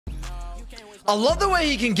I love the way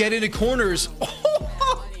he can get into corners.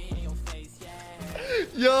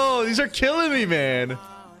 Yo, these are killing me, man.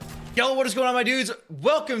 Yo, what is going on, my dudes?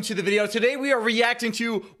 Welcome to the video. Today we are reacting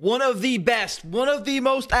to one of the best, one of the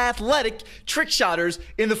most athletic trick shotters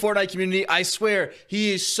in the Fortnite community. I swear,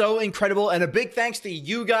 he is so incredible, and a big thanks to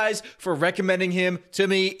you guys for recommending him to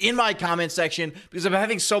me in my comment section, because I'm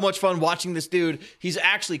having so much fun watching this dude. He's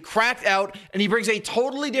actually cracked out, and he brings a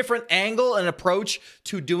totally different angle and approach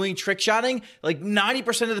to doing trick shotting. Like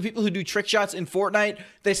 90% of the people who do trick shots in Fortnite,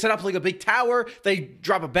 they set up like a big tower, they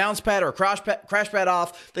drop a bounce pad or a crash pad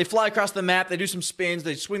off, they fly across the map, they do some spins,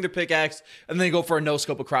 they swing their pickaxe, and then they go for a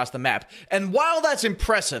no-scope across the map. And while that's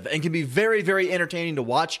impressive and can be very, very entertaining to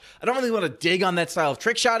watch, I don't really want to dig on that style of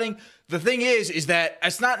trick shotting. The thing is that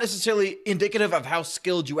it's not necessarily indicative of how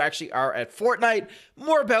skilled you actually are at Fortnite,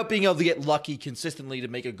 more about being able to get lucky consistently to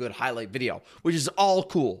make a good highlight video, which is all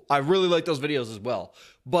cool. I really like those videos as well.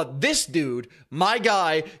 But this dude, my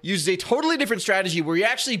guy, uses a totally different strategy where he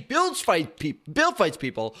actually build fights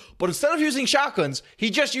people, but instead of using shotguns, he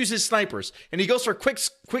just uses snipers. And he goes for quick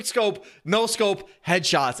scope, no scope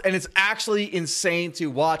headshots. And it's actually insane to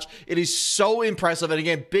watch. It is so impressive. And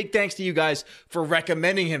again, big thanks to you guys for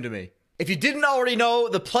recommending him to me. If you didn't already know,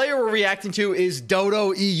 the player we're reacting to is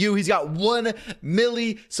Dodo EU. He's got 1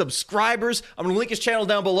 million subscribers. I'm going to link his channel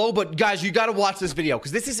down below, but guys, you got to watch this video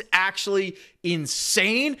because this is actually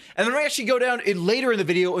insane. And then we actually go down later in the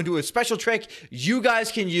video into a special trick you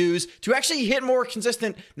guys can use to actually hit more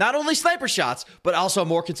consistent, not only sniper shots, but also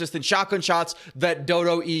more consistent shotgun shots that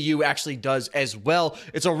Dodo EU actually does as well.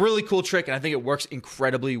 It's a really cool trick, and I think it works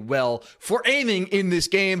incredibly well for aiming in this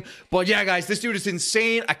game. But yeah, guys, this dude is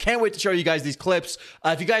insane. I can't wait to show you guys these clips.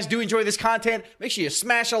 If you guys do enjoy this content, make sure you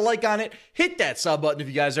smash a like on it, hit that sub button if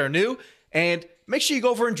you guys are new, and make sure you go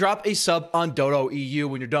over and drop a sub on Dodo EU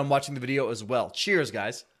when you're done watching the video as well. Cheers,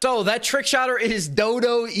 guys. So that trick shotter is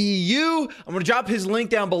Dodo EU. I'm gonna drop his link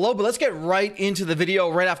down below, but let's get right into the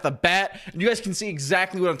video right off the bat, and you guys can see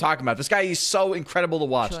exactly what I'm talking about. This guy is so incredible to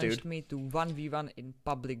watch, dude. Me to 1v1 in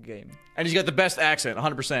public game. And he's got the best accent,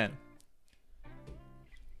 100%.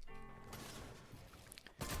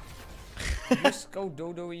 Just go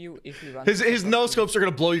Dodo EU if you want. His no scopes are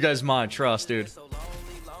gonna blow you guys' mind, trust, dude.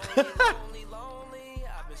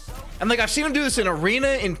 And like, I've seen him do this in arena,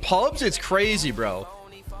 in pubs. It's crazy, bro.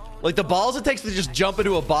 Like the balls it takes to just jump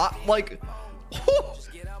into a bot, like,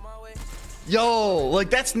 yo, like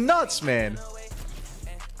that's nuts, man.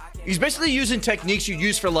 He's basically using techniques you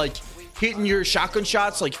use for like hitting your shotgun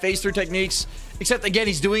shots, like phase through techniques, except again,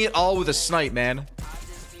 he's doing it all with a snipe, man.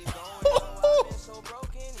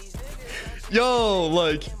 Yo,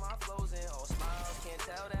 like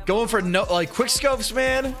going for quick scopes,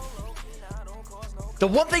 man. The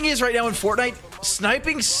one thing is right now in Fortnite,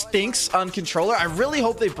 sniping stinks on controller. I really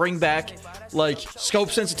hope they bring back like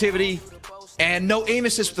scope sensitivity and no aim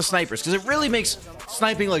assist with the snipers, because it really makes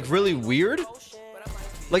sniping like really weird.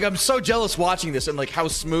 Like, I'm so jealous watching this and like how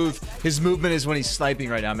smooth his movement is when he's sniping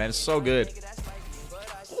right now, man. It's so good.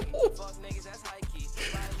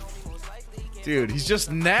 Dude, he's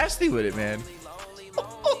just nasty with it, man.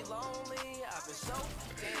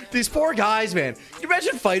 These poor guys, man. Can you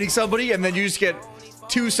imagine fighting somebody and then you just get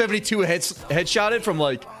 272 headshotted from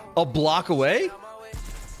like a block away?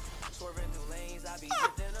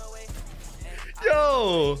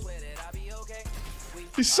 Yo,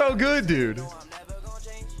 he's so good, dude. Yo,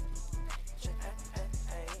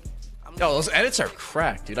 those edits are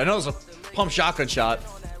cracked, dude. I know it was a pump shotgun shot,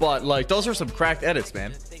 but like those are some cracked edits,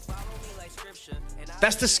 man.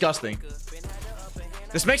 That's disgusting.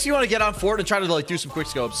 This makes me want to get on Fort and try to like do some quick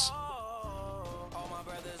scopes.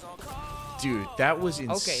 Dude, that was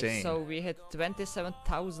insane. Okay, so we hit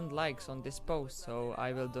 27,000 likes on this post, so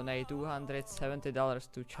I will donate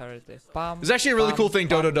 $270 to charity. Bam, it's actually a really cool thing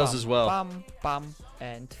Dodo does as well. Bam, bam,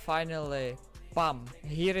 and finally, bam.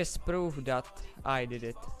 Here is proof that I did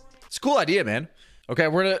it. It's a cool idea, man. Okay,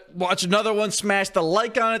 we're gonna watch another one. Smash the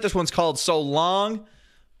like on it. This one's called So Long.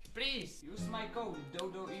 Please use my code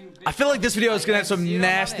Dodo EU. I feel like this video is gonna have some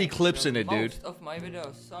nasty clips in it, dude. Most of my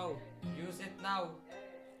videos, so use it now.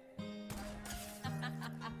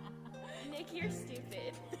 Nick, you're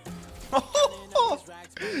stupid.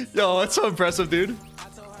 Yo, that's so impressive, dude.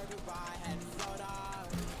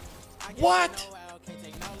 What?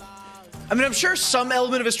 I mean, I'm sure some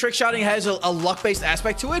element of his trick shotting has a luck-based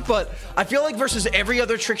aspect to it, but I feel like versus every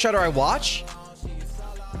other trick shotter I watch,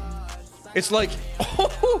 it's like,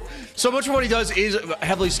 so much of what he does is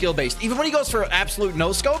heavily skill-based. Even when he goes for absolute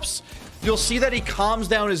no-scopes, you'll see that he calms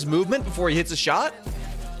down his movement before he hits a shot.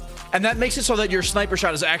 And that makes it so that your sniper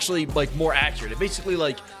shot is actually like more accurate. It basically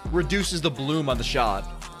like reduces the bloom on the shot.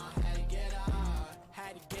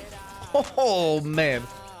 Oh, man.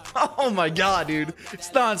 Oh, my God, dude.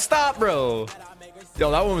 It's non-stop, bro.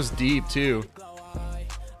 Yo, that one was deep, too.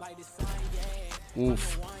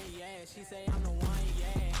 Oof.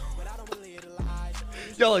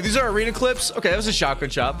 Yo, like, these are arena clips. Okay, that was a shotgun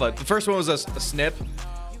shot, but the first one was a snip.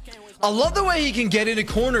 I love the way he can get into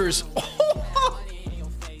corners.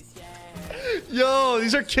 Yo,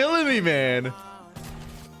 these are killing me, man.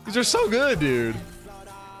 These are so good, dude.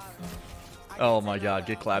 Oh my God,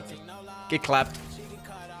 get clapped. Get clapped.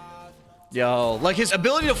 Yo, like his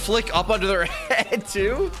ability to flick up under their head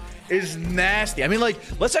too is nasty. I mean, like,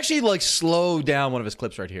 let's actually like slow down one of his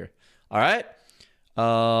clips right here. All right.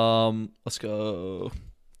 Let's go.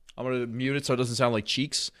 I'm gonna mute it so it doesn't sound like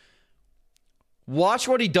cheeks. Watch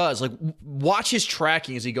what he does. Like, watch his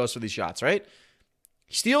tracking as he goes for these shots, right?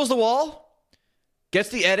 He steals the wall, gets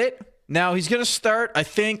the edit. Now he's gonna start, I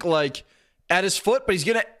think, like at his foot, but he's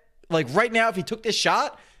gonna, like, right now, if he took this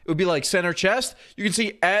shot, it would be like center chest. You can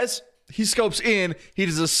see as he scopes in, he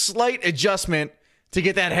does a slight adjustment to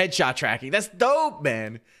get that headshot tracking. That's dope,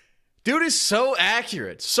 man. Dude is so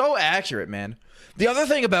accurate. So accurate, man. The other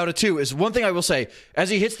thing about it, too, is one thing I will say. As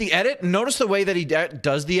he hits the edit, notice the way that he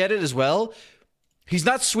does the edit as well. He's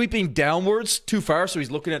not sweeping downwards too far, so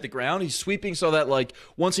he's looking at the ground. He's sweeping so that, like,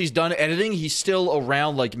 once he's done editing, he's still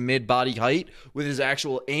around, like, mid-body height with his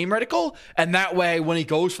actual aim reticle. And that way, when he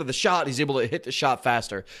goes for the shot, he's able to hit the shot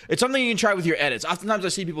faster. It's something you can try with your edits. Oftentimes, I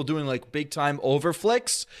see people doing, like, big-time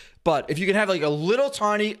overflicks. But if you can have, like, a little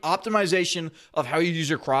tiny optimization of how you use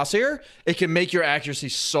your crosshair, it can make your accuracy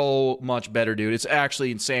so much better, dude. It's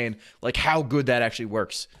actually insane, like, how good that actually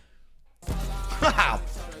works. Wow.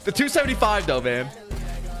 The 275, though, man.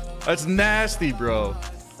 That's nasty, bro.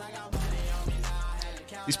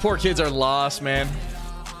 These poor kids are lost, man.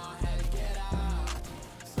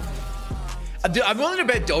 Dude, I'm willing to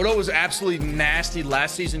bet Dodo was absolutely nasty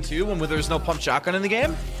last season, too, when there was no pump shotgun in the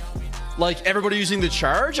game. Like, everybody using the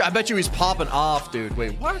charge. I bet you he's popping off, dude.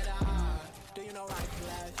 Wait, what?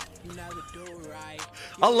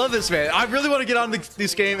 I love this, man. I really want to get on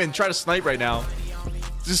this game and try to snipe right now.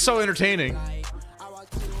 This is so entertaining.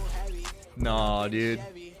 Nah, dude.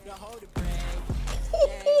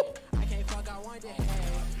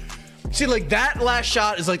 See, like, that last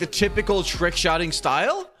shot is like the typical trick shotting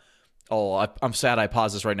style. Oh, I'm sad I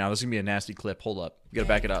paused this right now. This is gonna be a nasty clip. Hold up. You gotta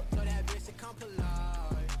back it up.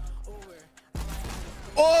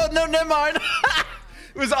 Oh, no, never mind.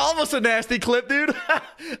 It was almost a nasty clip, dude.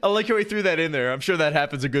 I like how he threw that in there. I'm sure that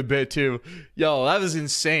happens a good bit, too. Yo, that was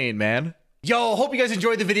insane, man. Yo, hope you guys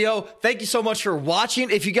enjoyed the video. Thank you so much for watching.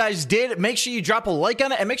 If you guys did, make sure you drop a like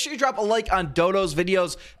on it, and make sure you drop a like on Dodo's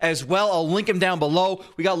videos as well. I'll link them down below.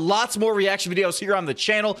 We got lots more reaction videos here on the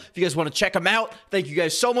channel if you guys want to check them out. Thank you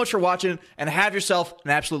guys so much for watching, and have yourself an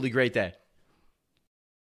absolutely great day.